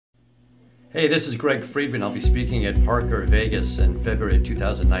Hey, this is Gregg Friedman. I'll be speaking at Parker, Vegas in February of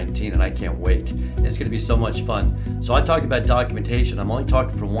 2019, and I can't wait. It's going to be so much fun. So I talked about documentation. I'm only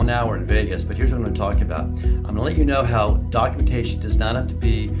talking for 1 hour in Vegas, but here's what I'm going to talk about. I'm going to let you know how documentation does not have to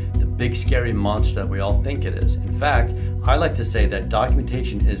be the big scary monster that we all think it is. In fact, I like to say that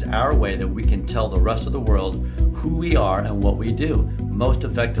documentation is our way that we can tell the rest of the world who we are and what we do most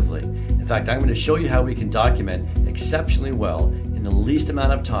effectively. In fact, I'm going to show you how we can document exceptionally well in the least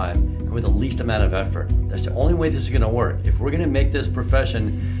amount of time and with the least amount of effort. That's the only way this is going to work. If we're going to make this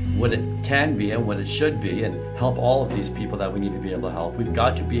profession what it can be and what it should be and help all of these people that we need to be able to help, we've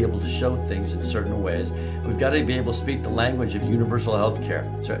got to be able to show things in certain ways. We've got to be able to speak the language of universal health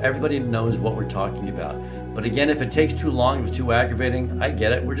care so everybody knows what we're talking about. But again, if it takes too long, if it's too aggravating, I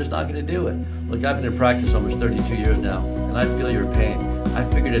get it. We're just not going to do it. Look, I've been in practice almost 32 years now, and I feel your pain. I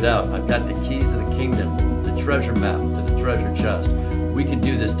figured it out. I've got the keys to the kingdom, the treasure map to the treasure chest. We can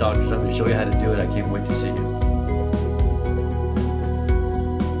do this, doctors. I'm going to show you how to do it. I can't wait to see you.